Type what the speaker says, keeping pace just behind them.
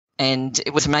And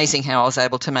it was amazing how I was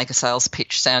able to make a sales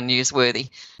pitch sound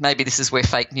newsworthy. Maybe this is where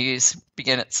fake news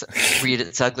reared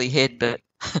its ugly head, but...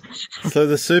 So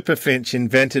the Super Finch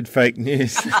invented fake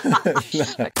news.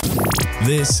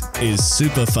 This is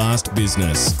Super Fast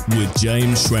Business with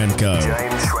James Schramko.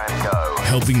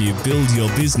 Helping you build your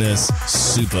business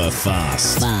super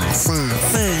fast.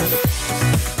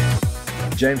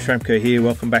 James Schramko here.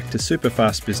 Welcome back to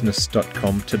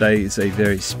superfastbusiness.com. Today is a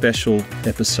very special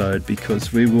episode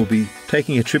because we will be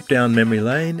taking a trip down memory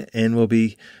lane and we'll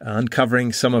be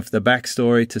uncovering some of the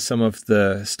backstory to some of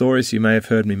the stories you may have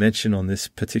heard me mention on this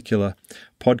particular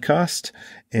podcast.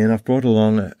 And I've brought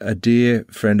along a dear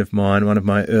friend of mine, one of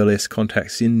my earliest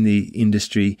contacts in the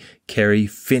industry, Kerry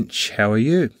Finch. How are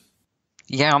you?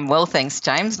 Yeah, I'm well, thanks,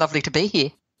 James. Lovely to be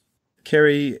here.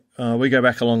 Kerry, we go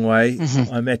back a long way.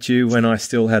 Mm-hmm. I met you when I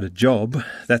still had a job.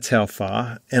 That's how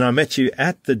far. And I met you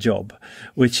at the job,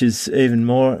 which is even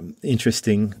more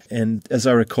interesting. And as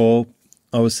I recall,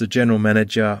 I was the general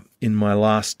manager in my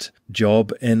last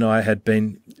job and I had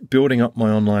been building up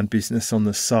my online business on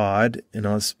the side. And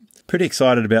I was pretty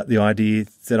excited about the idea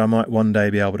that I might one day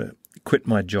be able to quit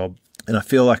my job. And I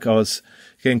feel like I was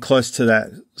getting close to that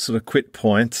sort of quit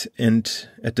point. And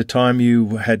at the time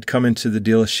you had come into the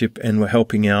dealership and were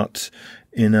helping out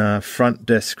in a front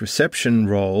desk reception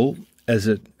role as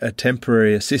a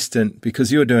temporary assistant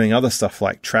because you were doing other stuff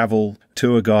like travel,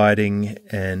 tour guiding,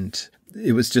 and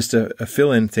it was just a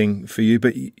fill-in thing for you.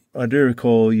 But I do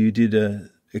recall you did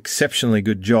an exceptionally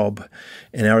good job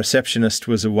and our receptionist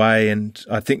was away and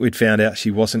I think we'd found out she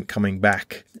wasn't coming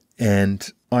back.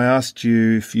 And I asked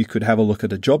you if you could have a look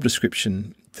at a job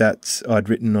description that I'd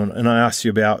written on, and I asked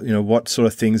you about, what sort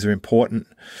of things are important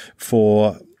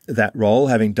for that role,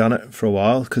 having done it for a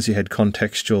while, because you had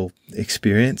contextual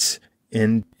experience.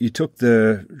 And you took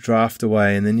the draft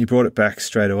away and then you brought it back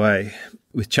straight away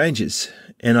with changes.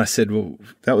 And I said, well,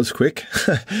 that was quick.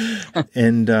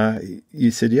 And you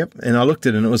said, yep. And I looked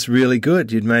at it and it was really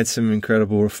good. You'd made some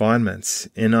incredible refinements.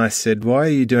 And I said, why are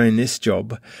you doing this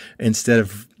job instead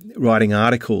of writing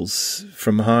articles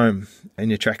from home in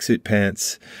your tracksuit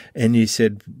pants? And you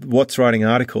said, what's writing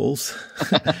articles?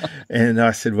 And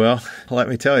I said, well, let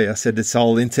me tell you. I said, this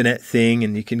whole internet thing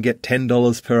and you can get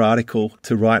 $10 per article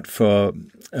to write for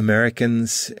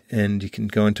Americans and you can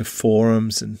go into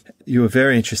forums, and you were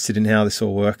very interested in how this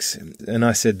all works. And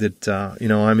I said that,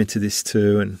 I'm into this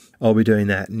too and I'll be doing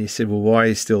that. And you said, well, why are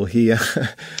you still here?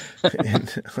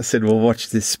 And I said, well, watch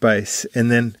this space.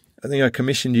 And then I think I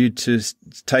commissioned you to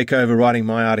take over writing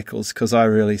my articles because I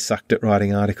really sucked at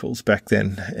writing articles back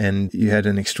then and you had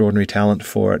an extraordinary talent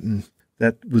for it. And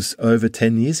that was over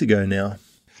 10 years ago now.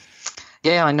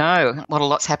 Yeah, I know. What a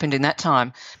lot's happened in that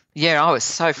time. Yeah, I was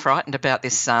so frightened about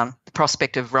this the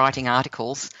prospect of writing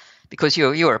articles because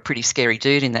you were a pretty scary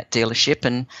dude in that dealership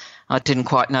and I didn't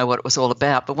quite know what it was all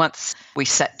about. But once we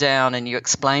sat down and you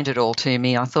explained it all to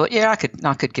me, I thought, yeah,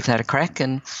 I could give that a crack,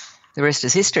 and the rest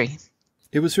is history.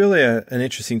 It was really an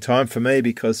interesting time for me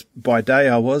because by day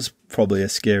I was probably a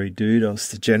scary dude. I was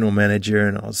the general manager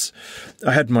and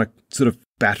I had my sort of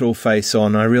battle face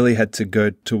on. I really had to go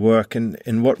to work.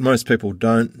 And what most people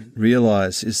don't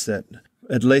realize is that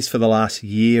at least for the last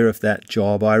year of that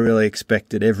job, I really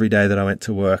expected every day that I went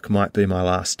to work might be my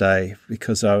last day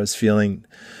because I was feeling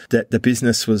that the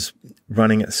business was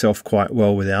running itself quite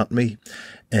well without me,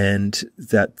 and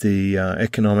that the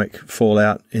economic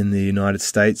fallout in the United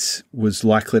States was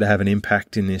likely to have an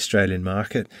impact in the Australian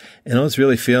market. And I was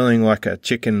really feeling like a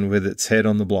chicken with its head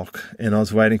on the block, and I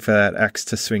was waiting for that axe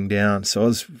to swing down. So I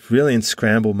was really in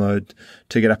scramble mode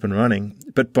to get up and running.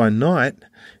 But by night,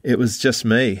 it was just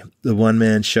me, the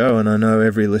one-man show. And I know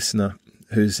every listener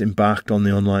who's embarked on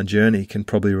the online journey can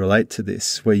probably relate to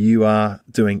this, where you are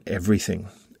doing everything,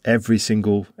 every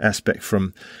single aspect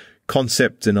from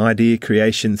concept and idea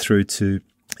creation through to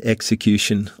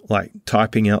execution, like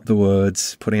typing out the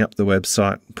words, putting up the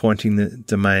website, pointing the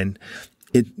domain.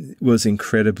 It was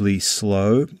incredibly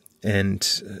slow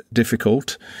and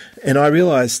difficult. And I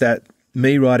realized that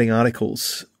me writing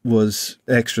articles was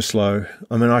extra slow.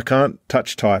 I mean, I can't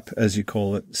touch type, as you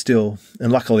call it, still.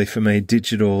 And luckily for me,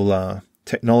 digital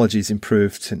technology's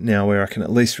improved now where I can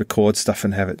at least record stuff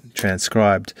and have it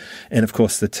transcribed. And of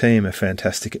course, the team are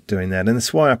fantastic at doing that. And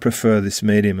that's why I prefer this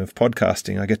medium of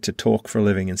podcasting. I get to talk for a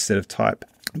living instead of type.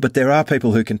 But there are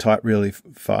people who can type really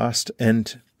fast.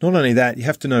 And not only that, you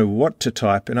have to know what to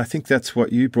type. And I think that's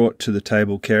what you brought to the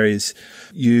table, Kerry, is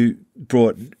you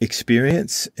brought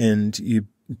experience and you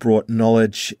brought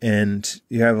knowledge, and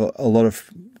you have a lot of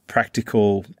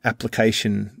practical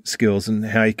application skills and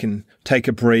how you can take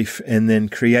a brief and then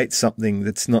create something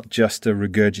that's not just a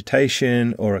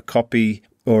regurgitation or a copy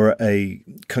or a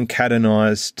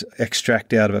concatenized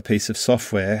extract out of a piece of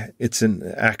software. It's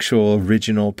an actual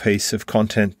original piece of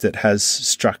content that has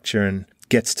structure and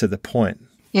gets to the point.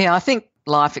 Yeah, I think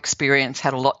life experience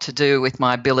had a lot to do with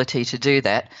my ability to do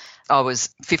that. I was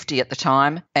 50 at the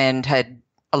time and had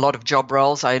a lot of job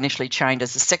roles. I initially trained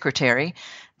as a secretary,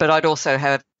 but I'd also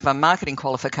have a marketing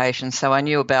qualification, so I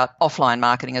knew about offline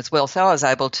marketing as well. So I was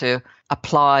able to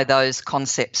apply those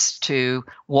concepts to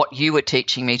what you were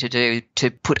teaching me to do, to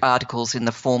put articles in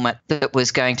the format that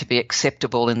was going to be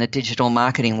acceptable in the digital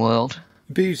marketing world.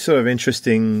 It'd be sort of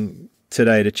interesting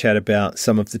today to chat about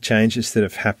some of the changes that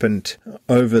have happened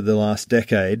over the last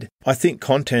decade. I think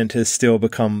content has still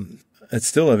become, it's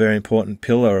still a very important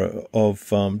pillar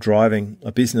of driving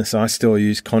a business. I still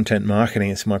use content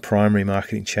marketing as my primary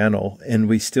marketing channel, and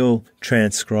we still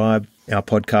transcribe our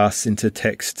podcasts into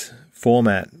text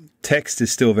format. Text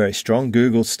is still very strong.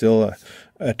 Google's still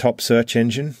a top search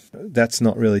engine. That's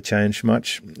not really changed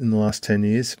much in the last 10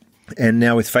 years. And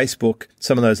now with Facebook,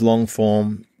 some of those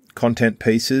long-form content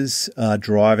pieces are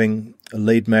driving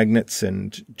lead magnets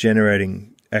and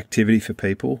generating activity for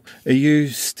people. Are you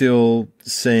still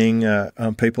seeing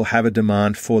people have a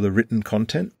demand for the written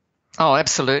content? Oh,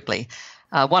 absolutely.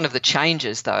 One of the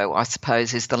changes, though, I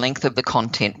suppose, is the length of the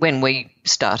content. When we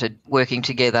started working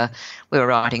together, we were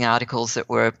writing articles that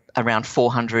were around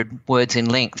 400 words in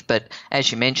length. But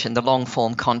as you mentioned, the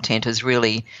long-form content has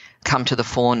really come to the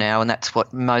fore now, and that's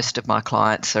what most of my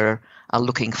clients are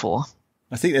looking for.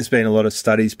 I think there's been a lot of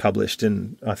studies published,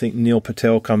 and I think Neil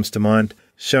Patel comes to mind,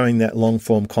 showing that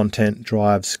long-form content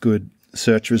drives good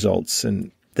search results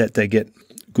and that they get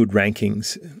good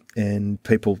rankings and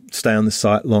people stay on the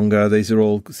site longer. These are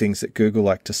all things that Google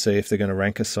like to see if they're going to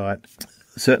rank a site.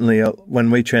 Certainly, when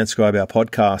we transcribe our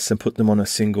podcasts and put them on a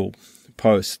single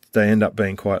post, they end up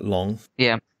being quite long.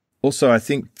 Yeah. Also, I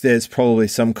think there's probably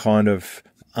some kind of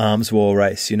arms war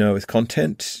race, with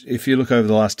content. If you look over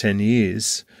the last 10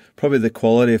 years, probably the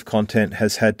quality of content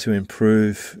has had to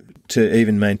improve to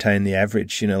even maintain the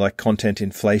average, like content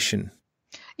inflation.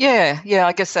 Yeah,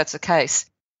 I guess that's the case.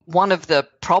 One of the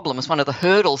problems, one of the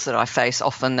hurdles that I face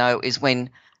often, though, is when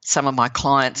some of my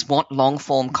clients want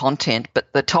long-form content,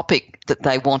 but the topic that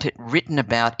they want it written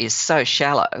about is so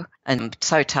shallow and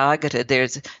so targeted.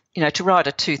 There's, to write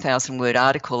a 2,000-word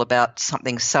article about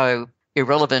something so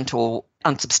irrelevant or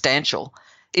unsubstantial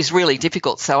is really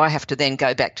difficult. So I have to then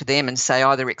go back to them and say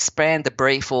either expand the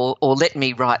brief or let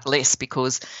me write less,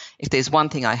 because if there's one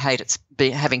thing I hate, it's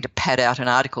having to pad out an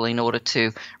article in order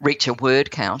to reach a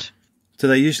word count. So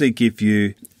they usually give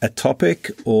you a topic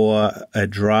or a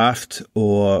draft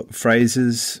or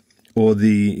phrases or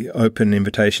the open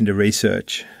invitation to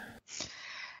research?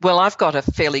 Well, I've got a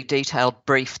fairly detailed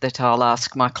brief that I'll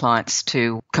ask my clients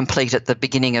to complete at the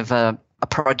beginning of a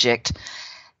project,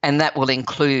 and that will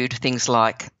include things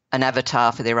like an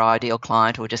avatar for their ideal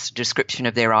client or just a description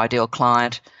of their ideal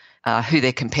client, who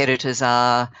their competitors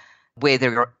are, where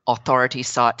their authority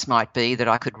sites might be that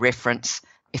I could reference.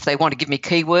 If they want to give me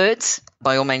keywords,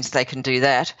 by all means they can do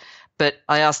that. But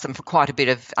I asked them for quite a bit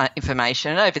of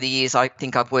information. And over the years, I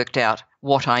think I've worked out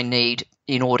what I need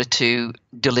in order to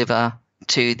deliver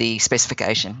to the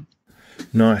specification.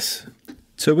 Nice.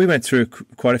 So we went through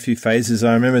quite a few phases.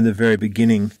 I remember in the very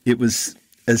beginning, it was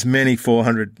as many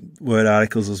 400-word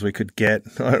articles as we could get.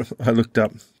 I looked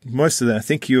up most of them. I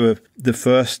think you were the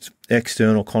first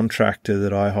external contractor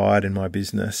that I hired in my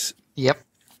business. Yep.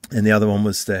 And the other one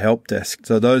was the help desk.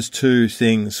 So those two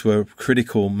things were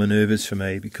critical maneuvers for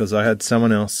me because I had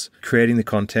someone else creating the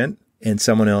content and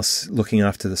someone else looking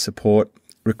after the support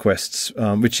requests,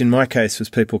 which in my case was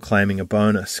people claiming a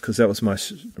bonus because that was my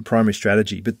primary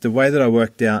strategy. But the way that I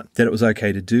worked out that it was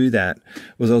okay to do that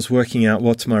was I was working out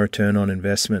what's my return on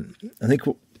investment. I think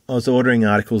I was ordering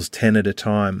articles 10 at a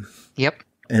time. Yep.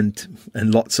 And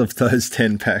lots of those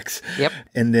 10 packs. Yep.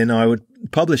 And then I would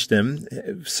publish them,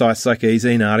 sites like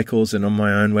eZine articles and on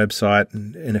my own website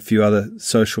and a few other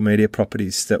social media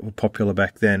properties that were popular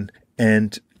back then.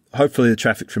 And hopefully the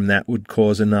traffic from that would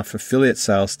cause enough affiliate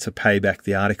sales to pay back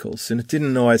the articles. And it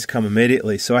didn't always come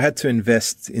immediately. So I had to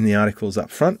invest in the articles up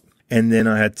front. And then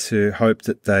I had to hope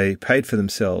that they paid for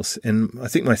themselves. And I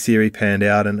think my theory panned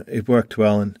out and it worked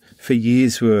well. And for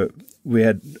years we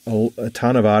had a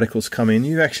ton of articles come in.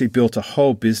 You actually built a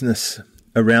whole business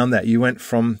around that. You went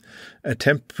from a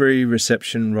temporary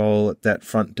reception role at that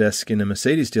front desk in a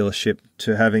Mercedes dealership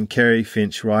to having Kerry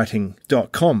Finch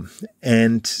writing.com.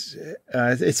 And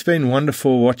it's been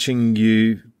wonderful watching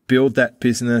you build that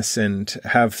business and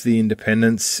have the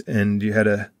independence. And you had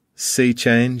a sea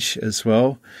change as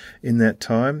well in that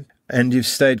time. And you've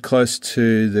stayed close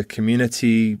to the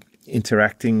community,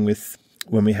 interacting with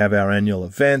when we have our annual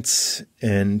events,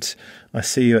 and I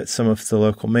see you at some of the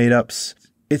local meetups.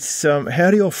 It's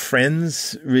how do your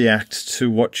friends react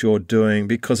to what you're doing?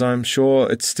 Because I'm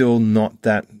sure it's still not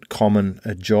that common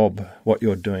a job, what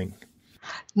you're doing.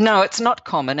 No, it's not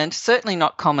common, and certainly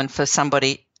not common for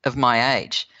somebody of my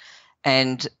age.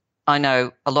 And I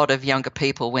know a lot of younger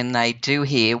people, when they do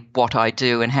hear what I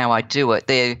do and how I do it,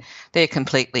 they're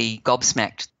completely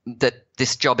gobsmacked that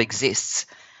this job exists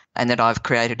and that I've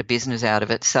created a business out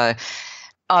of it. So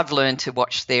I've learned to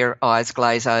watch their eyes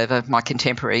glaze over, my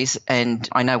contemporaries, and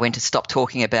I know when to stop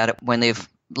talking about it when they've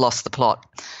lost the plot.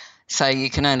 So you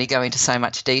can only go into so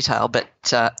much detail, but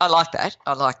I like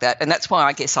that. And that's why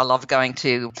I guess I love going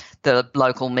to the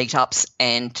local meetups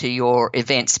and to your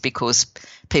events, because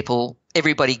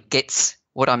everybody gets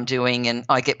what I'm doing and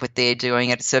I get what they're doing.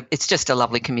 It's just a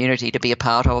lovely community to be a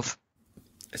part of.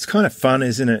 It's kind of fun,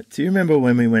 isn't it? Do you remember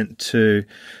when we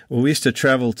we used to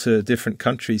travel to different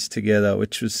countries together,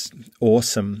 which was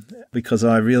awesome because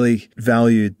I really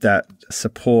valued that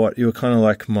support. You were kind of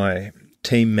like my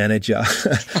team manager.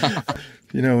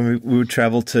 When we would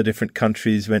travel to different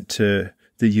countries, went to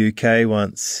the UK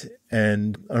once,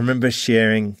 and I remember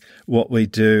sharing what we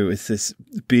do with this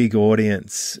big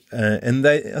audience. And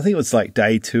I think it was like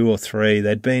day 2 or 3,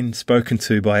 they'd been spoken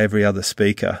to by every other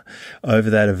speaker over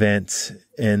that event.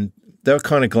 And they were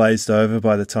kind of glazed over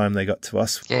by the time they got to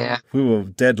us. Yeah. We were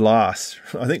dead last.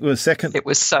 I think we were second. It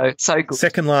was so good.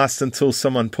 Second last until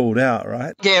someone pulled out,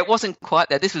 right? Yeah, it wasn't quite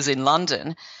that. This was in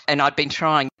London, and I'd been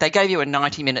trying. They gave you a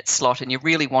 90-minute slot and you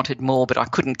really wanted more, but I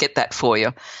couldn't get that for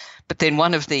you. But then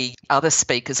one of the other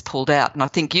speakers pulled out, and I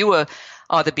think you were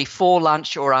either before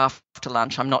lunch or after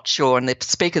lunch, I'm not sure, and the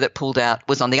speaker that pulled out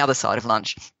was on the other side of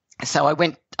lunch. So I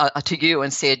went to you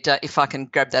and said, if I can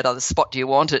grab that other spot, do you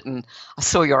want it? And I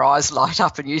saw your eyes light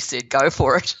up and you said, go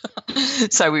for it.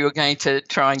 So we were going to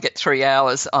try and get 3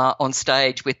 hours on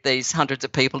stage with these hundreds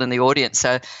of people in the audience.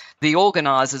 So the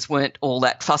organisers weren't all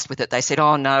that fussed with it. They said,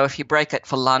 oh, no, if you break it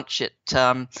for lunch, it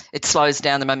slows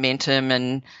down the momentum.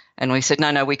 And we said,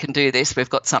 no, we can do this. We've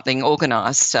got something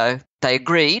organised. So they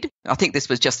agreed. I think this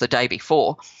was just the day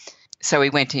before. So we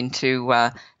went into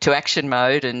to action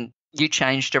mode, and you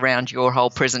changed around your whole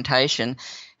presentation,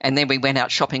 and then we went out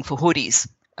shopping for hoodies,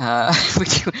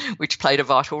 which played a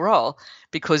vital role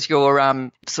because your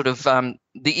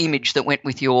the image that went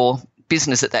with your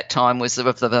business at that time was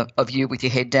of you with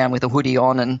your head down with a hoodie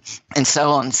on and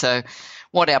so on. So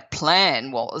what our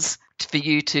plan was for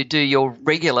you to do your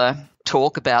regular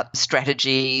talk about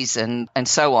strategies and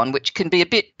so on, which can be a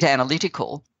bit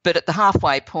analytical. But at the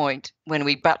halfway point, when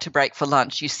we were about to break for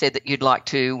lunch, you said that you'd like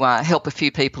to help a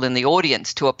few people in the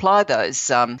audience to apply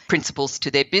those principles to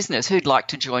their business who'd like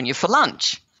to join you for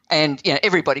lunch. And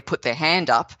everybody put their hand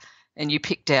up, and you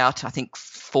picked out, I think,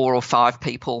 4 or 5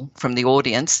 people from the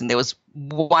audience. And there was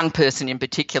one person in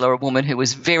particular, a woman who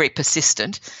was very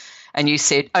persistent. And you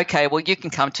said, okay, well, you can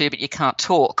come too, but you can't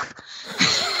talk.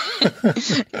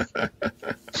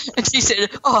 And she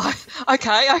said, oh,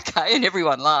 okay. And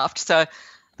everyone laughed. So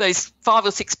these 5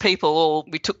 or 6 people,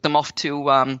 we took them off to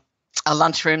a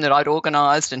lunchroom that I'd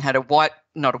organised and had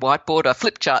a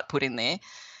flip chart put in there.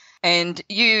 And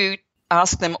you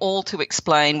asked them all to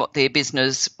explain what their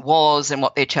business was and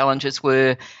what their challenges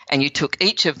were. And you took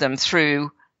each of them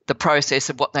through the process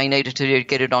of what they needed to do to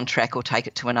get it on track or take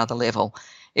it to another level.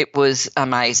 It was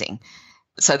amazing.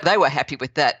 So they were happy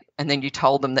with that. And then you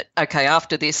told them that, okay,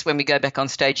 after this, when we go back on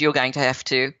stage, you're going to have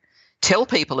to tell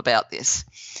people about this.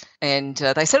 And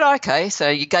they said, oh, okay. So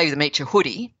you gave them each a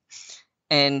hoodie.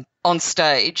 And on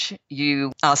stage,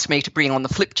 you asked me to bring on the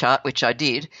flip chart, which I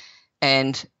did.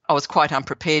 And I was quite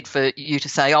unprepared for you to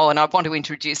say, oh, and I want to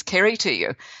introduce Kerry to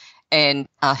you. And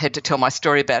I had to tell my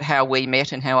story about how we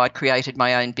met and how I'd created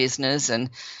my own business and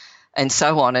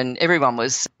so on. And everyone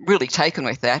was really taken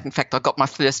with that. In fact, I got my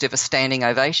first ever standing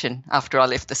ovation after I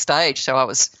left the stage. So I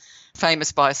was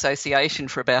famous by association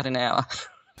for about an hour.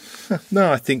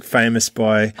 No, I think famous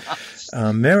by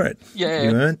merit. Yeah.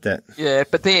 You earned that. Yeah,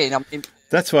 but then...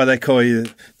 That's why they call you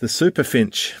the Super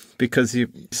Finch, because you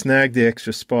snagged the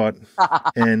extra spot.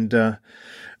 And I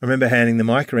remember handing the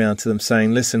mic around to them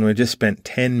saying, listen, we just spent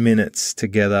 10 minutes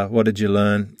together. What did you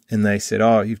learn? And they said,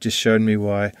 oh, you've just showed me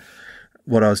why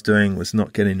what I was doing was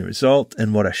not getting the result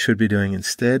and what I should be doing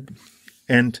instead.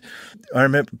 And I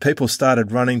remember people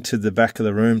started running to the back of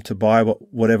the room to buy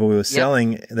whatever we were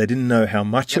selling. Yep. They didn't know how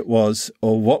much it was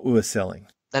or what we were selling.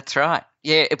 That's right.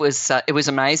 Yeah, it was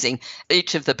amazing.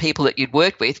 Each of the people that you'd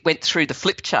worked with went through the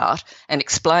flip chart and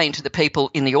explained to the people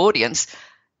in the audience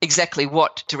exactly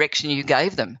what direction you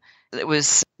gave them. It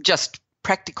was just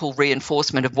practical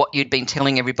reinforcement of what you'd been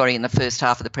telling everybody in the first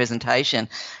half of the presentation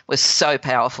was so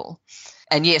powerful.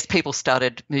 And yes, people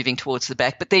started moving towards the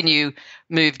back, but then you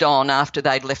moved on after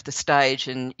they'd left the stage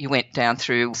and you went down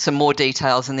through some more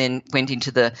details and then went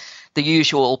into the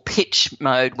usual pitch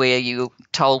mode where you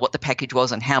told what the package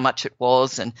was and how much it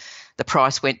was, and the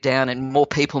price went down and more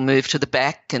people moved to the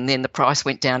back, and then the price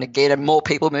went down again and more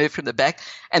people moved from the back.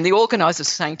 And the organisers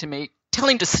were saying to me, tell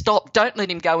him to stop, don't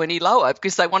let him go any lower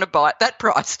because they want to buy at that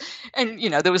price. And,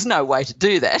 there was no way to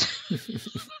do that.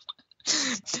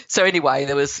 So anyway,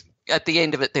 at the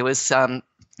end of it, there was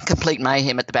complete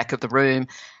mayhem at the back of the room.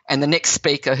 And the next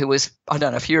speaker, who was, I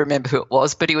don't know if you remember who it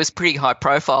was, but he was pretty high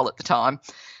profile at the time,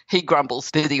 he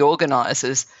grumbles to the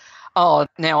organisers, oh,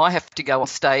 now I have to go on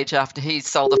stage after he's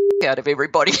sold the out of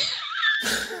everybody.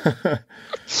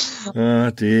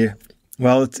 Oh, dear.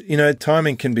 Well,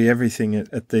 timing can be everything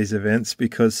at these events,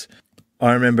 because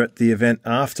I remember at the event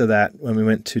after that, when we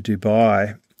went to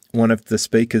Dubai, one of the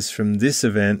speakers from this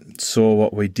event saw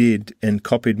what we did and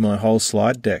copied my whole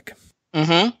slide deck.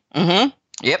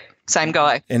 Yep, same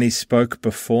guy. And he spoke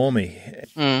before me.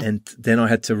 And then I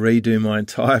had to redo my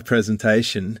entire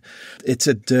presentation. It's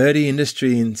a dirty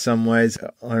industry in some ways.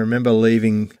 I remember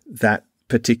leaving that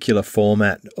particular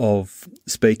format of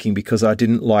speaking because I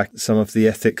didn't like some of the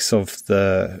ethics of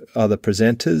the other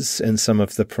presenters, and some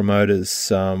of the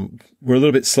promoters were a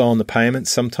little bit slow on the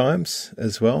payments sometimes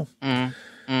as well.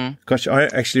 Gosh, I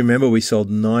actually remember we sold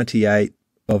 98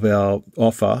 of our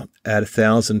offer at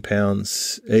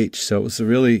 £1,000 each. So it was a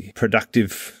really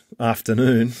productive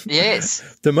afternoon.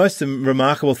 Yes. The most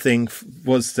remarkable thing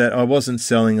was that I wasn't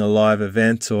selling a live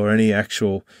event or any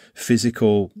actual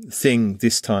physical thing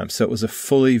this time. So it was a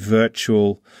fully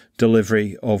virtual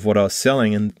delivery of what I was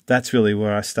selling. And that's really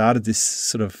where I started this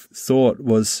sort of thought,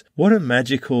 was what a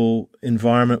magical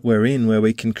environment we're in, where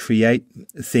we can create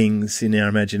things in our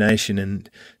imagination and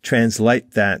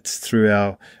translate that through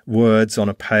our words on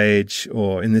a page,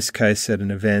 or in this case at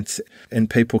an event, and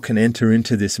people can enter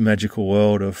into this magical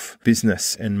world of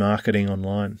business and marketing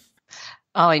online.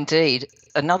 Oh, indeed.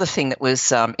 Another thing that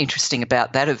was interesting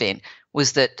about that event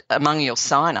was that among your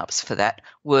sign-ups for that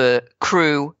were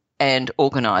crew and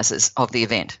organisers of the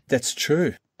event. That's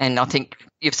true. And I think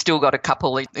you've still got a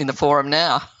couple in the forum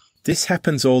now. This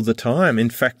happens all the time.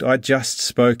 In fact, I just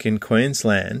spoke in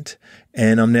Queensland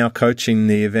and I'm now coaching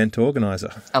the event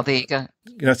organiser. Oh, there you go.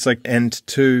 It's like, and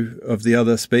two of the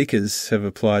other speakers have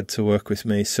applied to work with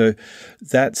me. So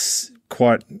that's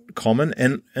quite common.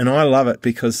 And I love it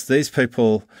because these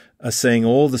people are seeing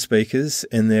all the speakers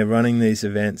and they're running these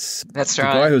events. That's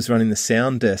right. The guy who was running the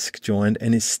sound desk joined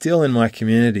and is still in my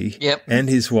community. Yep. And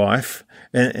his wife.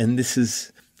 And this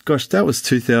is, gosh, that was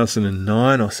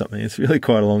 2009 or something. It's really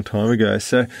quite a long time ago.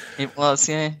 So it was,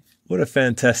 yeah. What a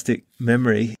fantastic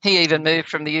memory. He even moved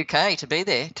from the UK to be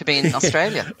there, to be in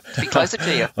Australia, to be closer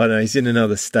to you. I know, he's in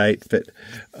another state, but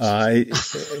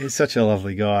he's such a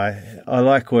lovely guy. I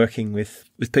like working with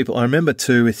people. I remember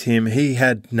too with him, he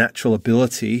had natural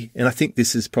ability, and I think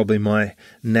this is probably my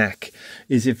knack,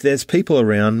 is if there's people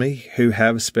around me who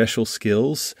have special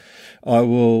skills, I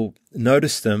will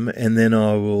notice them and then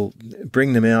I will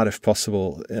bring them out if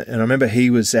possible. And I remember he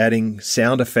was adding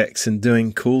sound effects and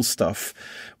doing cool stuff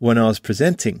when I was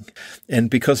presenting. And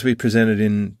because we presented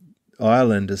in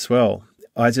Ireland as well,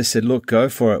 I just said, look, go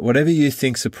for it. Whatever you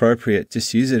think's appropriate,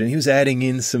 just use it. And he was adding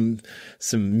in some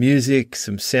music,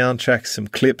 some soundtracks, some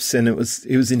clips, and it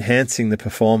was enhancing the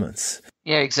performance.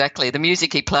 Yeah, exactly. The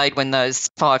music he played when those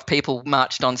 5 people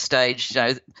marched on stage,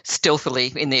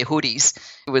 stealthily in their hoodies,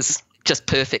 it was just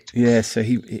perfect. Yeah, so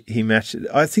he matched it.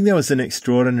 I think that was an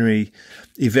extraordinary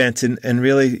event, and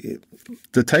really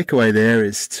the takeaway there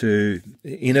is to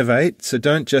innovate. So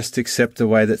don't just accept the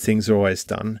way that things are always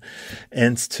done,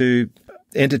 and to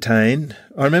entertain.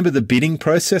 I remember the bidding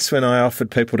process when I offered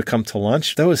people to come to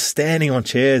lunch. They were standing on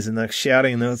chairs and they were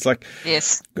shouting, and there was like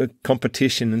yes, a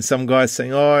competition, and some guys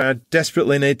saying, oh, I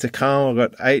desperately need to come.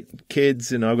 I've got 8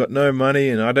 kids and I've got no money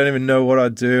and I don't even know what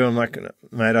I'd do. I'm like,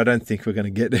 mate, I don't think we're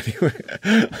going to get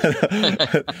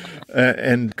anywhere.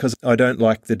 And because I don't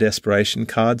like the desperation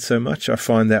card so much, I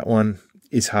find that one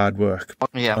is hard work.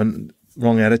 Yeah.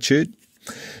 Wrong attitude.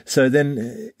 So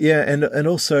then, yeah, and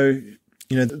also,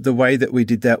 the way that we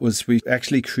did that was we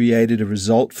actually created a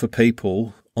result for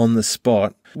people on the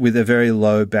spot with a very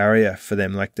low barrier for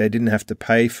them. Like they didn't have to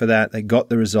pay for that. They got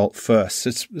the result first.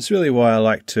 It's really why I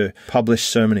like to publish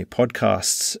so many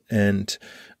podcasts, and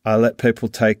I let people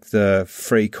take the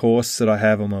free course that I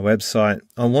have on my website.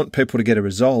 I want people to get a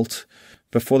result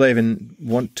before they even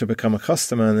want to become a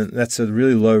customer. And that's a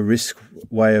really low risk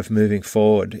way of moving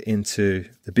forward into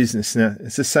the business. Now,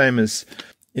 it's the same as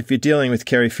if you're dealing with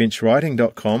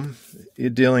kerryfinchwriting.com, you're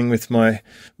dealing with my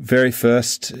very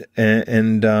first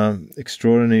and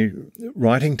extraordinary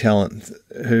writing talent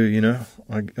who,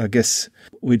 I guess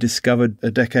we discovered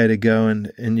a decade ago,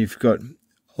 and you've got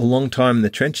a long time in the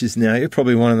trenches now. You're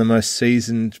probably one of the most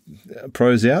seasoned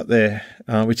pros out there,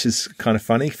 which is kind of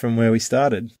funny from where we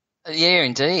started. Yeah,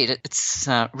 indeed. It's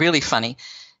really funny.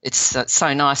 It's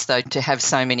so nice, though, to have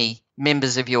so many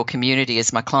members of your community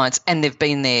as my clients, and they've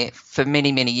been there for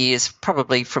many, many years,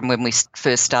 probably from when we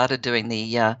first started doing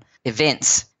the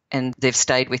events, and they've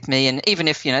stayed with me. And even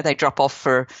if, they drop off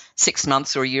for 6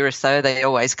 months or a year or so, they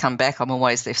always come back. I'm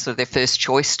always their first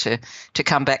choice to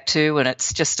come back to, and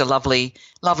it's just a lovely,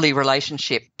 lovely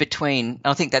relationship between.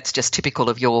 I think that's just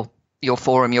typical of your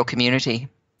forum, your community.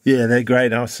 Yeah, they're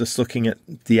great. I was just looking at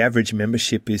the average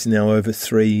membership is now over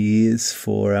 3 years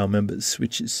for our members,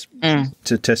 which is a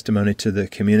testimony to the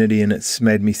community, and it's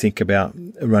made me think about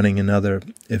running another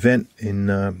event in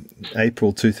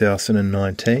April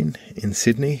 2019 in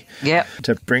Sydney. Yeah,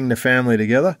 to bring the family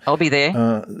together. I'll be there.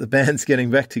 The band's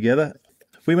getting back together.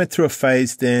 We went through a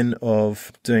phase then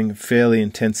of doing fairly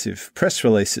intensive press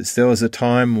releases. There was a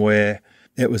time where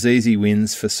it was easy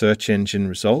wins for search engine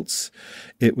results.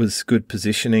 It was good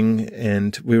positioning,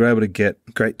 and we were able to get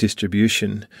great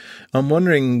distribution. I'm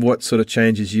wondering what sort of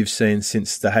changes you've seen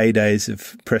since the heydays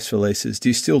of press releases. Do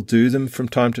you still do them from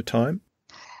time to time?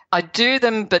 I do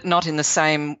them, but not in the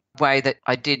same way that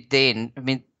I did then. I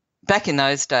mean, back in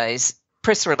those days,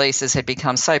 press releases had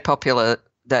become so popular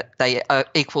that they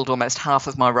equaled almost half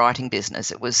of my writing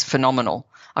business. It was phenomenal.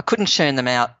 I couldn't churn them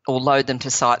out or load them to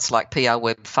sites like PR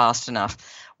Web fast enough.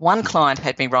 One client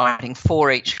had me writing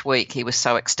 4 each week. He was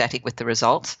so ecstatic with the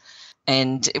results.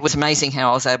 And it was amazing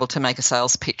how I was able to make a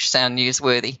sales pitch sound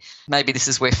newsworthy. Maybe this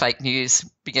is where fake news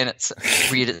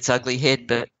reared its ugly head,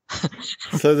 but...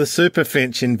 So the Super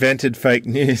Finch invented fake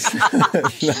news.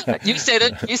 No. You said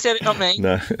it, not me.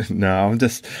 No,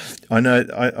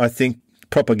 I think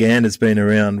propaganda's been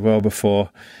around well before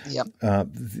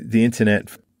the internet.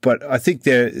 But I think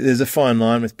there's a fine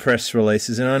line with press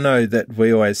releases, and I know that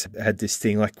we always had this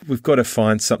thing, like we've got to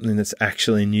find something that's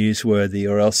actually newsworthy,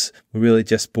 or else we're really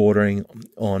just bordering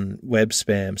on web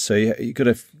spam. So you've got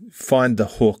to find the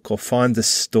hook or find the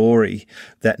story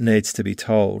that needs to be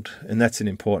told, and that's an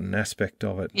important aspect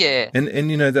of it. Yeah. And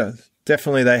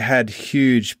definitely they had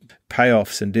huge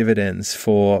payoffs and dividends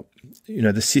for,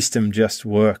 the system just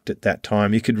worked at that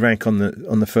time. You could rank on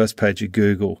the first page of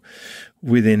Google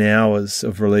within hours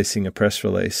of releasing a press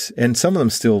release. And some of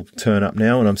them still turn up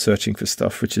now when I'm searching for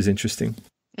stuff, which is interesting.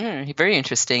 Very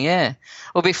interesting, yeah.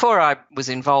 Well, before I was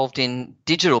involved in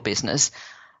digital business,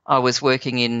 I was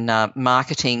working in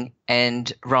marketing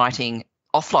and writing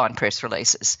offline press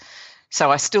releases.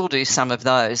 So I still do some of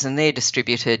those, and they're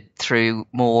distributed through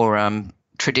more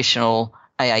traditional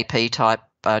AAP type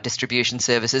distribution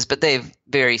services, but they have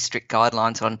very strict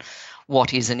guidelines on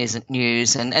what is and isn't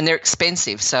news, and they're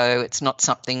expensive, so it's not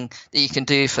something that you can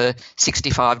do for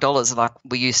 $65 like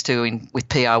we used to with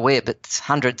PR Web. It's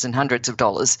hundreds and hundreds of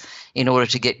dollars in order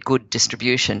to get good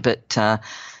distribution, but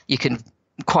you can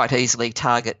quite easily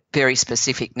target very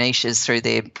specific niches through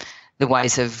the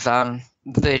ways of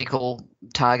vertical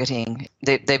targeting.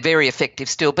 They're very effective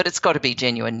still, but it's got to be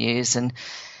genuine news, and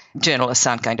journalists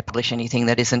aren't going to publish anything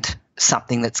that isn't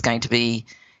something that's going to be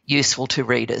useful to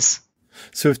readers.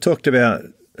 So we've talked about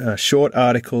short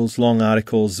articles, long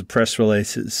articles, press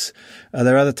releases. Are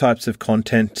there other types of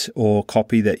content or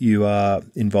copy that you are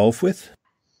involved with?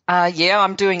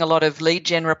 I'm doing a lot of lead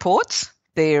gen reports.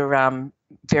 They're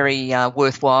very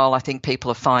worthwhile. I think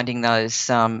people are finding those,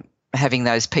 having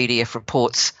those PDF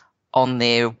reports on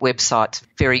their websites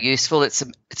very useful. It's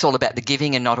all about the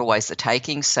giving and not always the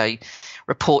taking. So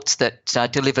reports that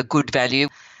deliver good value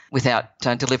without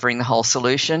delivering the whole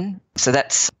solution. So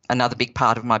that's another big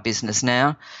part of my business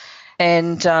now.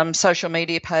 And social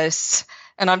media posts.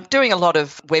 And I'm doing a lot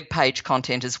of web page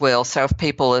content as well. So if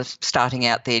people are starting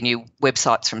out their new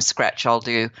websites from scratch, I'll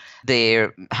do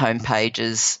their home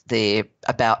pages, their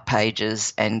about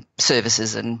pages and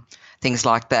services and things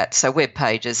like that. So web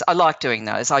pages, I like doing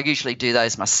those. I usually do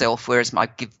those myself, whereas I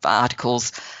give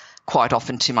articles quite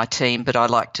often to my team, but I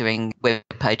like doing web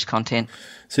page content.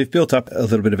 So you've built up a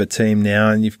little bit of a team now,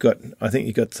 and I think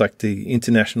you've got like the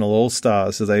international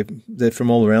all-stars. They're from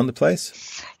all around the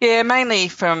place? Yeah, mainly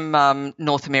from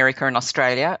North America and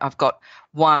Australia. I've got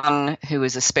one who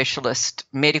is a specialist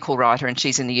medical writer, and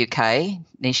she's in the UK,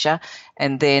 Nisha.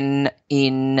 And then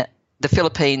in the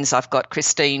Philippines, I've got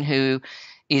Christine, who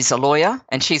is a lawyer,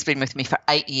 and she's been with me for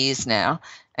 8 years now,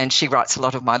 and she writes a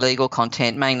lot of my legal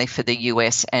content, mainly for the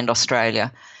US and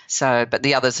Australia. So, but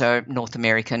the others are North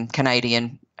American,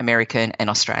 Canadian, American, and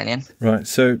Australian. Right.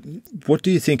 So what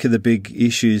do you think are the big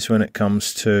issues when it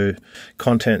comes to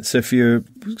content? So if you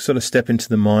sort of step into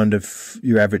the mind of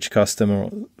your average customer,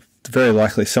 very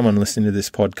likely someone listening to this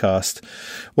podcast,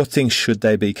 what things should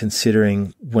they be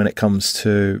considering when it comes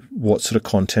to what sort of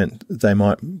content they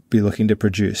might be looking to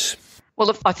produce?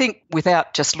 Well, I think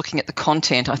without just looking at the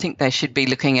content, I think they should be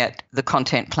looking at the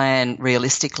content plan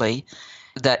realistically,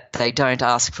 that they don't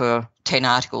ask for 10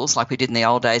 articles like we did in the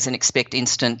old days and expect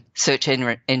instant search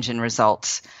engine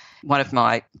results. One of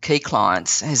my key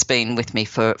clients has been with me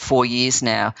for 4 years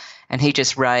now, and he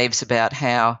just raves about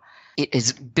how it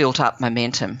has built up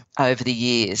momentum over the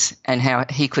years and how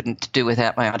he couldn't do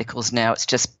without my articles now. It's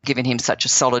just given him such a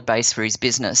solid base for his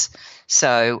business.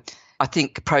 So I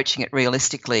think approaching it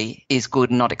realistically is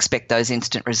good and not expect those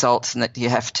instant results, and that you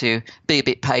have to be a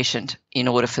bit patient in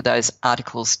order for those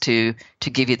articles to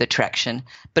give you the traction.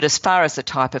 But as far as the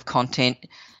type of content,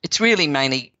 it's really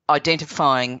mainly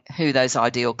identifying who those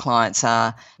ideal clients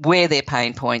are, where their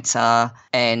pain points are,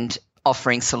 and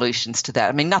offering solutions to that.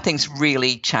 I mean, nothing's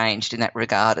really changed in that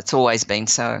regard. It's always been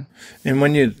so. And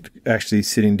when you're actually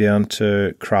sitting down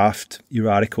to craft your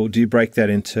article, do you break that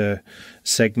into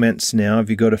segments now? Have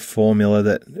you got a formula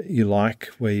that you like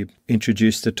where you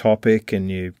introduce the topic and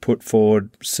you put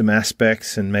forward some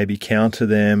aspects and maybe counter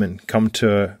them and come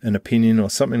to an opinion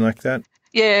or something like that?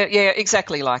 Yeah,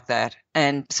 exactly like that.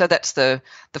 And so that's the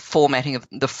formatting of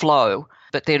the flow,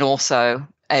 but then also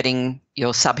adding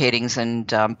your subheadings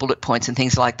and bullet points and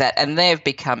things like that. And they've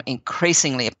become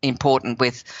increasingly important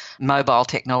with mobile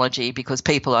technology because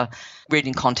people are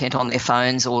reading content on their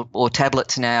phones or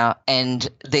tablets now, and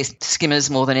they're skimmers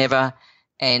more than ever,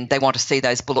 and they want to see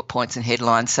those bullet points and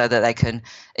headlines so that they can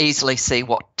easily see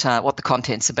what the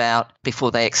content's about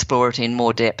before they explore it in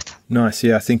more depth. Nice.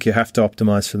 Yeah, I think you have to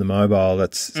optimize for the mobile.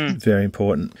 That's very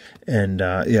important. And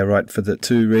right, for the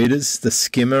two readers, the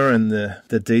skimmer and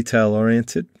the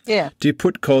detail-oriented. Yeah. Do you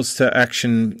put calls to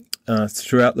action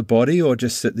throughout the body or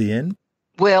just at the end?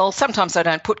 Well, sometimes I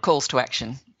don't put calls to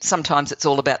action. Sometimes it's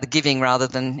all about the giving rather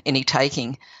than any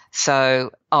taking.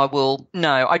 So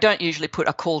I don't usually put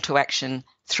a call to action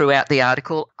throughout the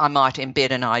article. I might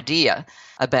embed an idea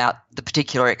about the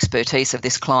particular expertise of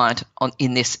this client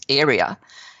in this area,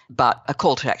 but a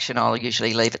call to action I'll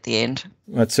usually leave at the end.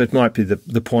 Right, so it might be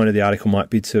the point of the article might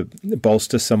be to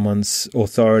bolster someone's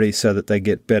authority so that they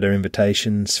get better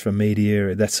invitations from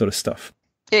media, that sort of stuff.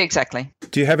 Yeah, exactly.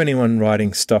 Do you have anyone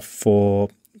writing stuff for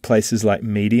places like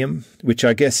Medium, which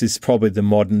I guess is probably the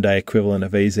modern day equivalent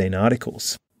of e-zine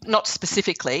articles? Not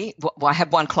specifically. I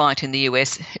have one client in the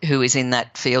US who is in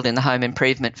that field, in the home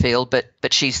improvement field,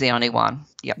 but she's the only one.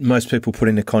 Yep. Most people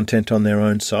putting the content on their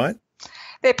own site?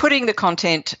 They're putting the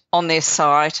content on their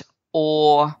site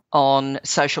or on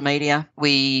social media.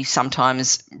 We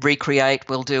sometimes recreate.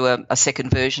 We'll do a second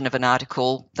version of an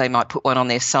article. They might put one on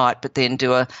their site, but then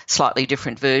do a slightly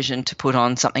different version to put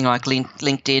on something like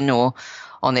LinkedIn or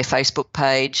on their Facebook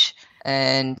page.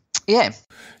 And yeah,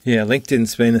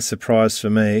 LinkedIn's been a surprise for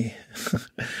me.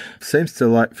 Seems to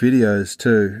like videos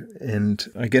too. And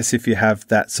I guess if you have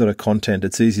that sort of content,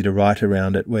 it's easy to write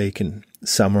around it where you can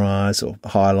summarize or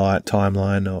highlight,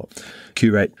 timeline, or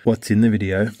curate what's in the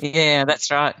video. Yeah,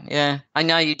 that's right. Yeah. I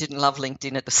know you didn't love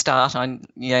LinkedIn at the start.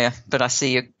 But I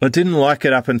see you. I didn't like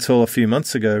it up until a few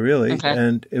months ago, really. Okay.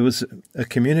 And it was a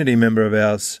community member of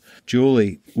ours,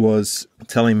 Julie, was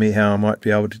telling me how I might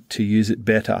be able to use it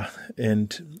better.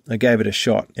 And I gave it a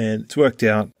shot, and it's worked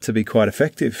out to be quite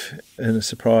effective and a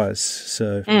surprise.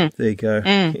 So there you go.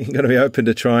 You've got to be open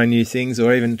to trying new things,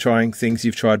 or even trying things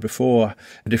you've tried before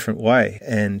a different way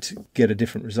and get a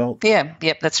different result. Yeah,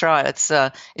 yep, that's right. It's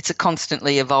a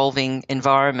constantly evolving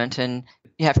environment, and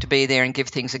you have to be there and give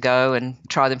things a go and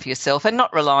try them for yourself and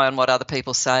not rely on what other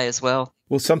people say as well.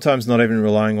 Well, sometimes not even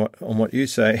relying on what you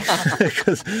say,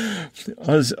 because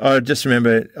I just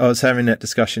remember I was having that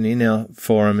discussion in our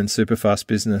forum in Superfast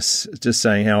Business, just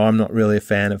saying how I'm not really a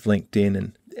fan of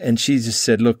LinkedIn, and she just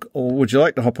said, "Look, would you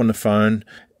like to hop on the phone?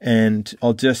 And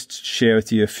I'll just share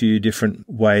with you a few different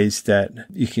ways that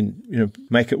you can,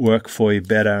 make it work for you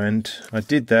better." And I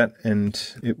did that, and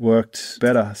it worked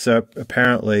better. So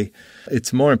apparently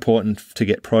it's more important to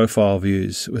get profile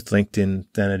views with LinkedIn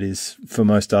than it is for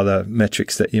most other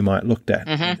metrics that you might look at.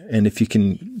 Mm-hmm. And if you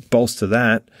can bolster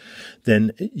that,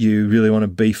 then you really want to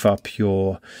beef up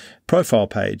your profile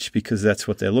page, because that's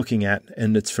what they're looking at.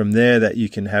 And it's from there that you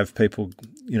can have people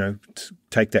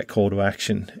take that call to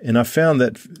action. And I found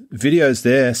that videos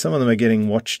there, some of them are getting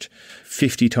watched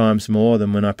 50 times more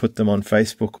than when I put them on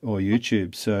Facebook or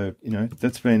YouTube. So,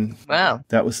 Wow.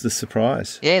 That was the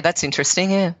surprise. Yeah, that's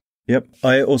interesting, yeah. Yep.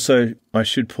 I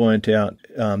should point out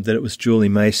that it was Julie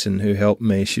Mason who helped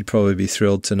me. She'd probably be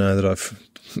thrilled to know that I've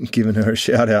given her a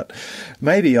shout out.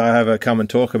 Maybe I have her come and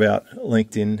talk about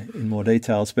LinkedIn in more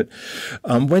details. But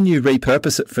when you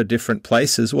repurpose it for different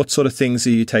places, what sort of things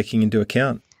are you taking into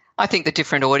account? I think the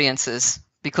different audiences,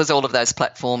 because all of those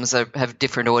platforms have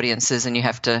different audiences and you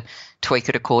have to tweak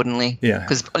it accordingly. Yeah.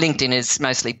 Because LinkedIn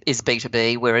is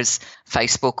B2B, whereas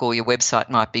Facebook or your website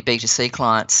might be B2C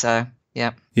clients. So,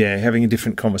 yeah. Yeah, having a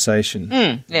different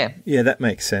conversation. Yeah. Yeah, that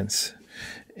makes sense.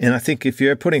 And I think if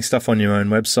you're putting stuff on your own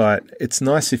website, it's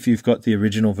nice if you've got the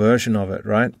original version of it,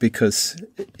 right? Because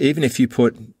even if you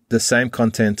put the same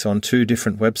content on two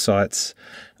different websites,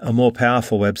 a more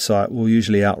powerful website will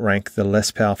usually outrank the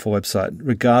less powerful website,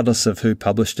 regardless of who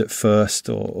published it first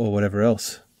or whatever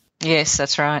else. Yes,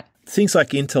 that's right. Things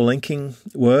like interlinking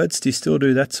words, do you still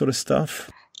do that sort of stuff?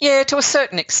 Yeah, to a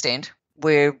certain extent.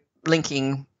 We're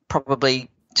linking probably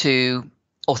to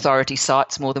authority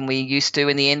sites more than we used to.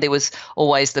 In the end, there was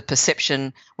always the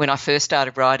perception when I first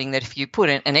started writing that if you put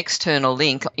an external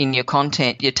link in your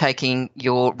content, you're taking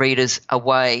your readers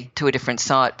away to a different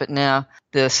site. But now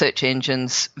the search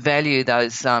engines value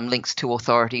those links to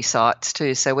authority sites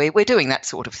too. So we're doing that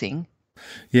sort of thing.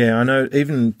 Yeah, I know.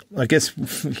 Even, I guess,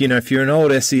 if you're an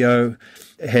old SEO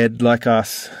head like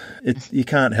us, you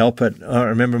can't help it. I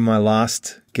remember my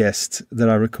last guest that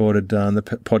I recorded on the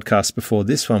podcast before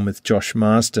this one with Josh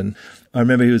Marsden. I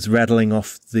remember he was rattling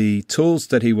off the tools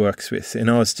that he works with. And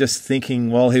I was just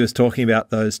thinking while he was talking about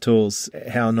those tools,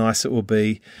 how nice it will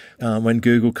be when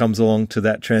Google comes along to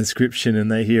that transcription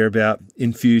and they hear about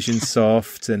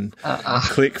Infusionsoft and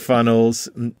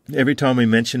ClickFunnels. Every time we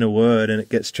mention a word and it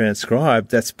gets transcribed,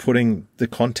 that's putting the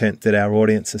content that our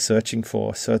audience are searching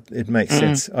for. So it makes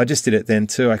sense. I just did it then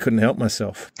too. I couldn't help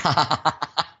myself.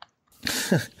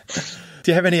 Do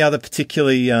you have any other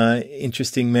particularly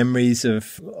interesting memories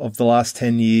of the last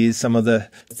 10 years, some of the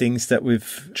things that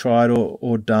we've tried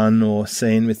or done or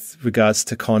seen with regards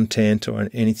to content or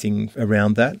anything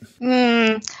around that?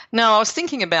 No, I was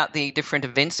thinking about the different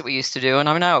events that we used to do, and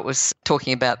I know it was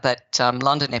talking about that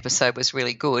London episode was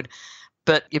really good,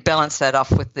 but you balance that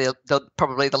off with the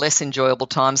probably the less enjoyable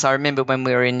times. I remember when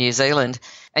we were in New Zealand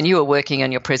and you were working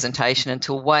on your presentation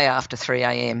until way after 3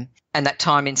 a.m. And that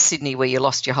time in Sydney where you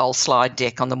lost your whole slide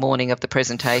deck on the morning of the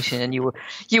presentation and you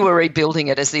were rebuilding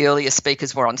it as the earlier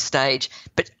speakers were on stage.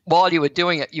 But while you were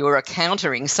doing it, you were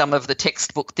countering some of the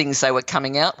textbook things they were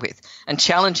coming out with and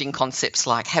challenging concepts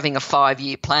like having a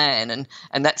 5-year plan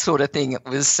and that sort of thing. It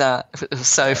was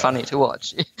so funny to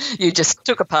watch. You just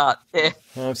took apart. Yeah.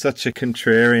 Oh, I'm such a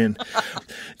contrarian.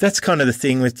 That's kind of the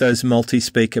thing with those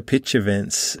multi-speaker pitch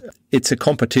events. It's a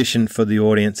competition for the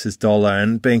audience's dollar,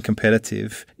 and being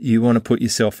competitive, you want to put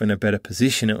yourself in a better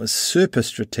position. It was super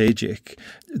strategic.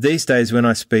 These days when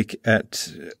I speak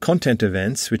at content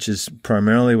events, which is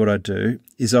primarily what I do,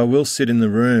 is I will sit in the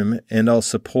room and I'll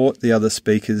support the other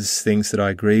speakers' things that I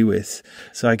agree with.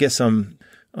 So I guess I'm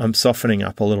softening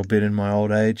up a little bit in my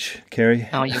old age, Kerry.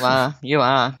 Oh, you are. You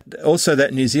are. Also,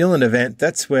 that New Zealand event,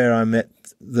 that's where I met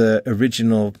the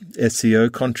original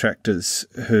SEO contractors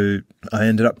who I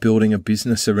ended up building a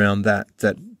business around that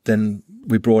then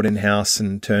we brought in-house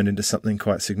and turned into something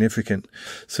quite significant.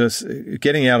 So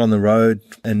getting out on the road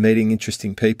and meeting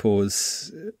interesting people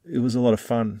was a lot of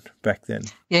fun back then.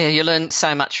 Yeah, you learn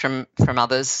so much from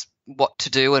others, what to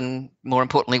do and, more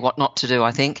importantly, what not to do, I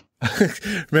think.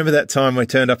 Remember that time we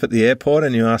turned up at the airport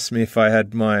and you asked me if I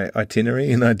had my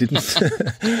itinerary and I didn't?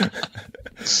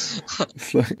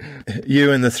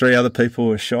 You and the 3 other people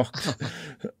were shocked.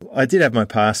 I did have my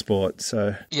passport,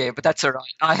 so... Yeah, but that's all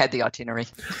right. I had the itinerary.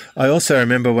 I also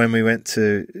remember when we went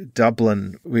to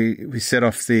Dublin, we set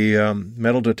off the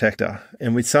metal detector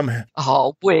and we somehow...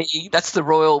 Oh, that's the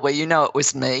royal we. You know it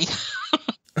was me.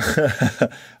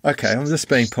 Okay, I'm just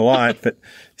being polite, but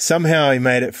somehow he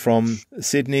made it from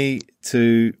Sydney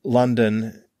to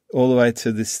London all the way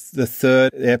to the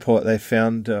third airport. They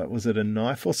found, was it a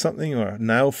knife or something or a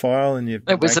nail file? And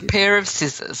it was a pair of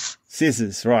scissors.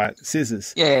 Scissors, right,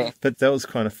 scissors. Yeah. But that was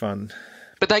kind of fun.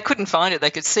 But they couldn't find it.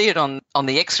 They could see it on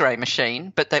the X-ray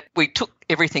machine, but we took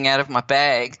everything out of my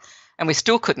bag and we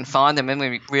still couldn't find them. And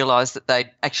we realised that they'd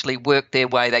actually worked their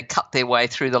way, they'd cut their way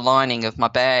through the lining of my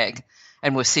bag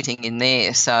and were sitting in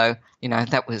there. So,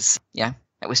 that was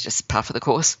just par for the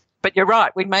course. But you're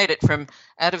right. We made it from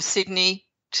out of Sydney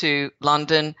to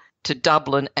London, to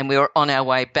Dublin, and we were on our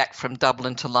way back from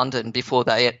Dublin to London before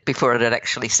it had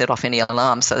actually set off any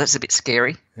alarm. So that's a bit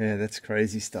scary. Yeah, that's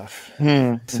crazy stuff.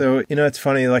 So, it's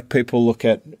funny, like people look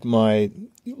at my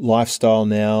lifestyle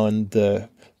now and the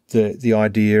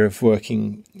idea of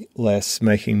working less,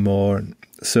 making more, and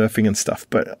surfing and stuff.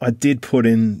 But I did put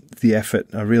in the effort.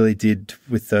 I really did,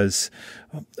 with those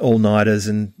all-nighters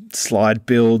and slide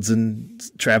builds and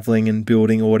traveling and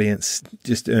building audience,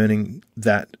 just earning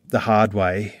that the hard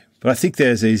way. But I think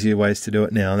there's easier ways to do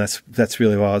it now, and that's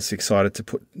really why I was excited to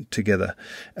put together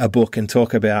a book and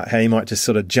talk about how you might just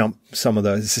sort of jump some of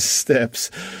those steps.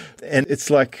 And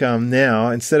it's like now,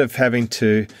 instead of having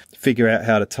to figure out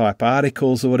how to type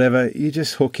articles or whatever, you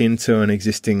just hook into an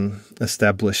existing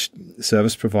established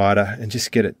service provider and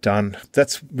just get it done.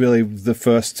 That's really the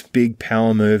first big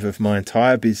power move of my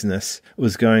entire business,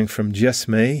 was going from just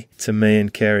me to me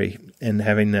and Kerry, and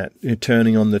having that,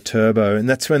 turning on the turbo. And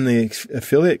that's when the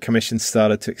affiliate commissions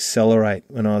started to accelerate,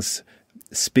 when I was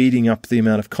speeding up the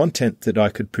amount of content that I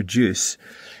could produce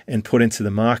and put into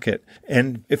the market.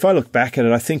 And if I look back at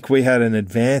it, I think we had an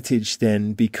advantage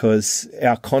then, because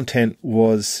our content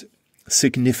was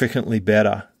significantly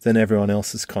better than everyone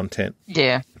else's content.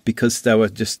 Yeah. Because they were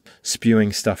just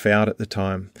spewing stuff out at the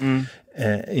time.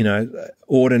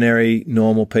 Ordinary,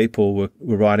 normal people were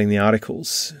writing the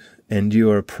articles, and you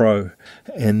were a pro.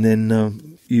 And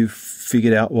then you've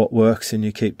figured out what works, and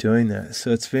you keep doing that.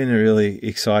 So it's been a really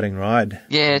exciting ride.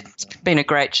 Yeah, it's been a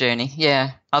great journey.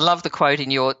 Yeah. I love the quote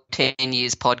in your 10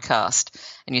 Years podcast,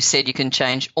 and you said you can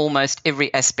change almost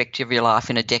every aspect of your life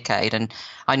in a decade. And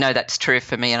I know that's true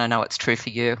for me, and I know it's true for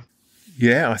you.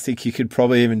 Yeah, I think you could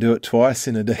probably even do it twice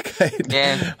in a decade.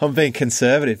 Yeah. I'm being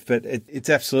conservative, but it's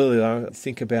absolutely, I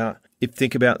think about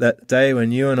that day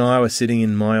when you and I were sitting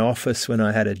in my office when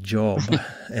I had a job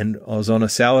and I was on a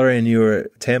salary and you were a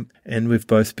temp, and we've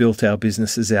both built our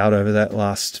businesses out over that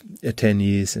last 10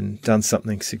 years and done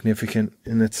something significant.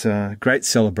 And it's a great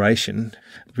celebration.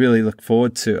 Really look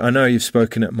forward to. I know you've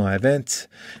spoken at my event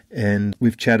and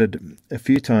we've chatted a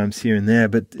few times here and there,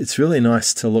 but it's really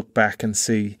nice to look back and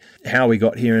see how we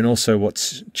got here and also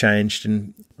what's changed.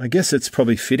 And I guess it's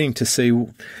probably fitting to see,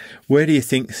 where do you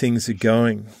think things are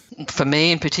going? For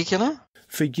me in particular?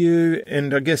 For you,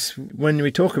 and I guess when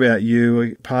we talk about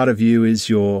you, part of you is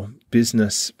your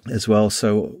business as well.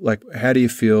 So, like, how do you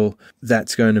feel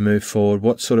that's going to move forward?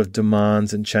 What sort of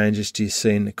demands and changes do you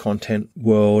see in the content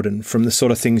world, and from the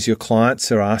sort of things your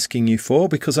clients are asking you for?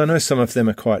 Because I know some of them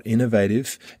are quite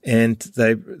innovative, and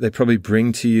they probably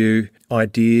bring to you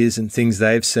ideas and things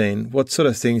they've seen. What sort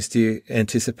of things do you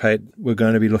anticipate we're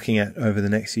going to be looking at over the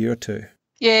next year or two?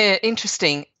 Yeah,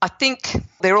 interesting. I think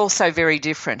they're all so very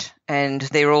different, and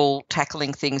they're all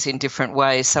tackling things in different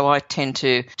ways. So I tend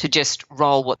to just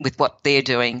roll with what they're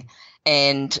doing,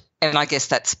 and I guess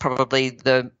that's probably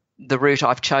the route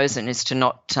I've chosen, is to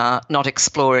not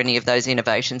explore any of those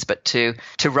innovations, but to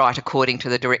write according to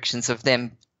the directions of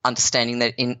them, understanding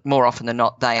that more often than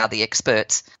not they are the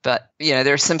experts. But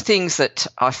there are some things that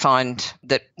I find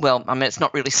that, it's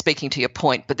not really speaking to your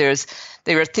point, but there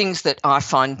are things that I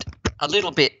find a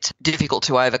little bit difficult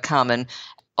to overcome, and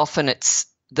often it's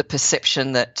the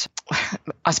perception that,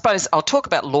 I suppose I'll talk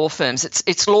about law firms.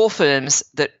 It's law firms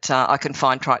that I can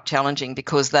find quite challenging,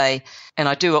 because and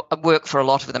I do work for a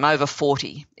lot of them, over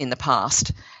 40 in the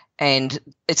past, and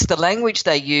it's the language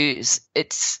they use.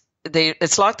 It's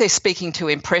like they're speaking to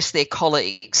impress their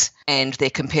colleagues and their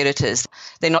competitors.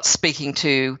 They're not speaking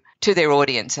to their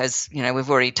audience, as we've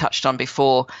already touched on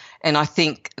before. And I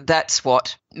think that's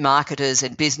what marketers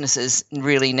and businesses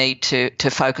really need to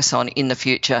focus on in the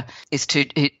future, is to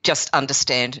just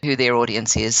understand who their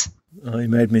audience is. Oh, you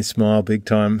made me smile big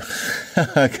time.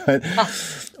 I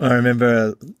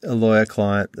remember a lawyer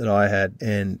client that I had,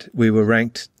 and we were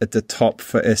ranked at the top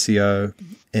for SEO,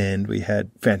 and we had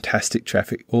fantastic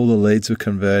traffic. All the leads were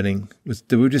converting.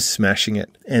 We were just smashing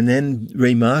it. And then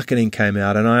remarketing came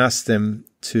out, and I asked them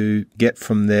to get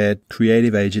from their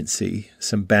creative agency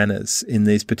some banners in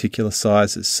these particular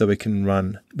sizes so we can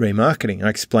run remarketing. I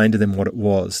explained to them what it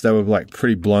was. They were like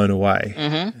pretty blown away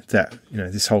that,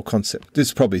 this whole concept. This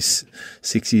is probably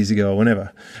 6 years ago or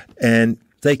whenever. And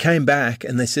they came back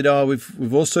and they said,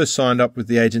 we've also signed up with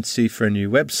the agency for a new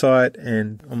website.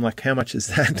 And I'm like, how much is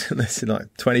that? And they said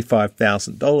like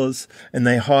 $25,000. And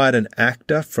they hired an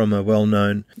actor from a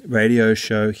well-known radio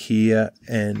show here,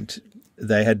 and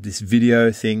they had this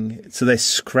video thing. So they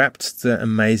scrapped the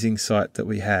amazing site that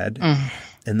we had,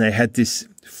 and they had this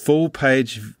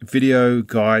full-page video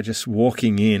guy just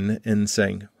walking in and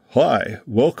saying, hi,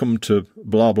 welcome to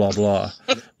blah, blah, blah,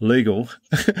 legal.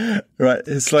 Right.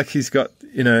 It's like he's got,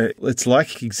 it's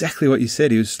like exactly what you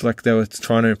said. He was like they were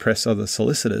trying to impress other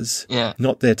solicitors,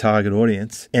 not their target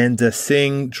audience. And the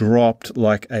thing dropped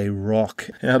like a rock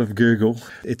out of Google.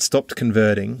 It stopped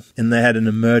converting, and they had an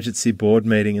emergency board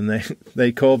meeting, and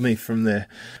they called me from the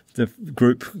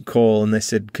group call, and they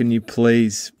said, can you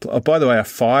please, by the way, I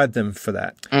fired them for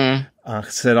that. I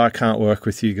said, I can't work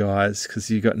with you guys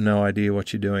because you got no idea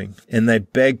what you're doing. And they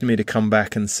begged me to come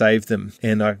back and save them.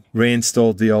 And I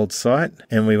reinstalled the old site,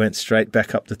 and we went straight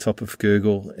back up the top of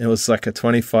Google. It was like a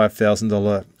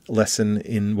 $25,000 lesson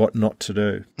in what not to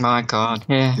do. My God,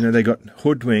 yeah. They got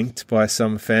hoodwinked by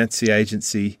some fancy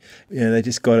agency. They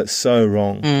just got it so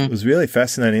wrong. It was really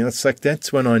fascinating.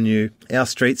 That's when I knew our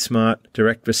street smart,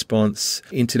 direct response,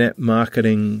 internet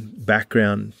marketing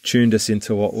background tuned us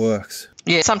into what works.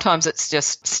 Yeah, sometimes it's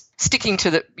just sticking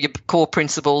to your core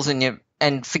principles and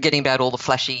forgetting about all the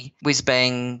flashy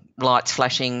whiz-bang lights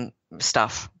flashing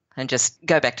stuff, and just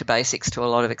go back to basics to a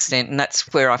lot of extent. And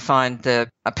that's where I find the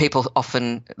people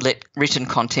often let written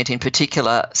content in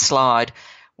particular slide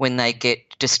when they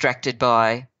get distracted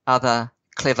by other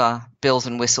clever bells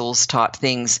and whistles type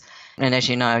things. And as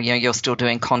you know, you're still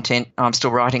doing content. I'm still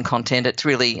writing content. It's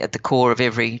really at the core of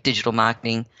every digital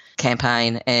marketing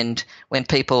campaign. And when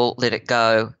people let it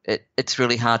go, it's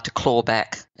really hard to claw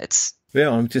back.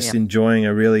 I'm just enjoying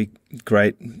a really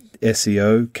great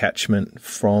SEO catchment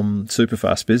from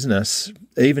Superfast Business.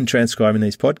 Even transcribing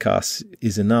these podcasts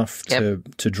is enough to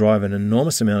drive an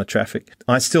enormous amount of traffic.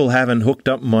 I still haven't hooked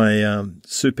up my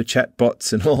super chat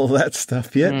bots and all that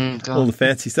stuff yet, all the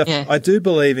fancy stuff. Yeah. I do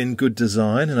believe in good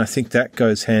design, and I think that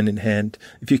goes hand in hand.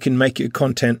 If you can make your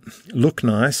content look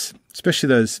nice, especially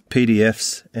those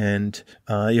PDFs and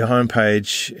your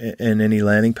homepage and any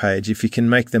landing page, if you can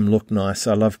make them look nice.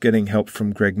 I love getting help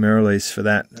from Greg Merrilees for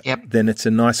that. Then it's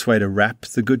a nice way to wrap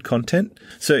the good content.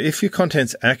 So if your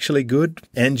content's actually good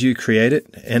and you create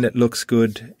it and it looks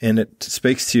good and it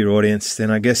speaks to your audience, then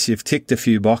I guess you've ticked a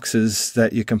few boxes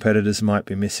that your competitors might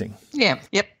be missing. Yeah,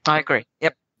 I agree.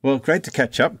 Well, great to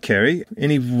catch up, Kerry.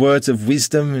 Any words of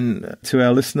wisdom to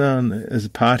our listener as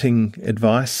parting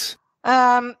advice?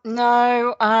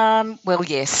 No. Well,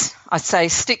 yes. I'd say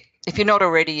stick, if you're not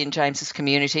already in James's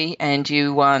community and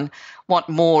you want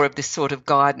more of this sort of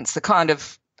guidance, the kind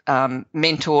of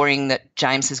mentoring that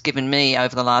James has given me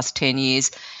over the last 10 years,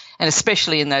 and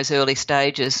especially in those early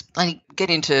stages,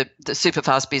 get into the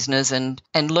Superfast Business and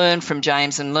learn from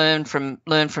James and learn from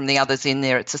the others in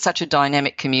there. It's such a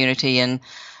dynamic community, and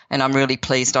I'm really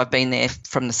pleased I've been there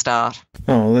from the start.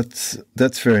 Oh, that's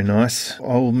very nice.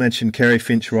 I'll mention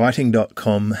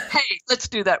kerryfinchwriting.com. Hey, let's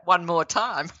do that one more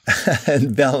time.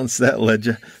 And balance that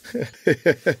ledger.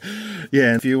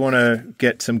 Yeah, if you want to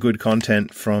get some good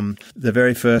content from the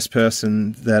very first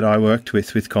person that I worked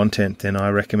with content, then I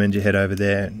recommend you head over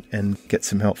there and get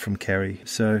some help from Kerry.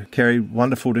 So, Kerry,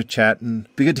 wonderful to chat, and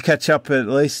be good to catch up at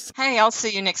least. Hey, I'll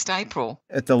see you next April.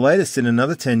 At the latest in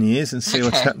another 10 years and see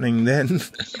what's happening then.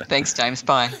 Thanks, James.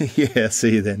 Bye. Yeah,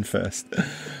 see you then first.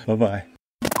 Bye-bye.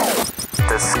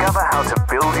 Discover how to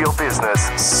build your business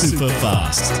super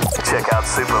fast. Check out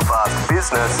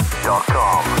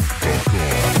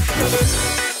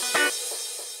superfastbusiness.com.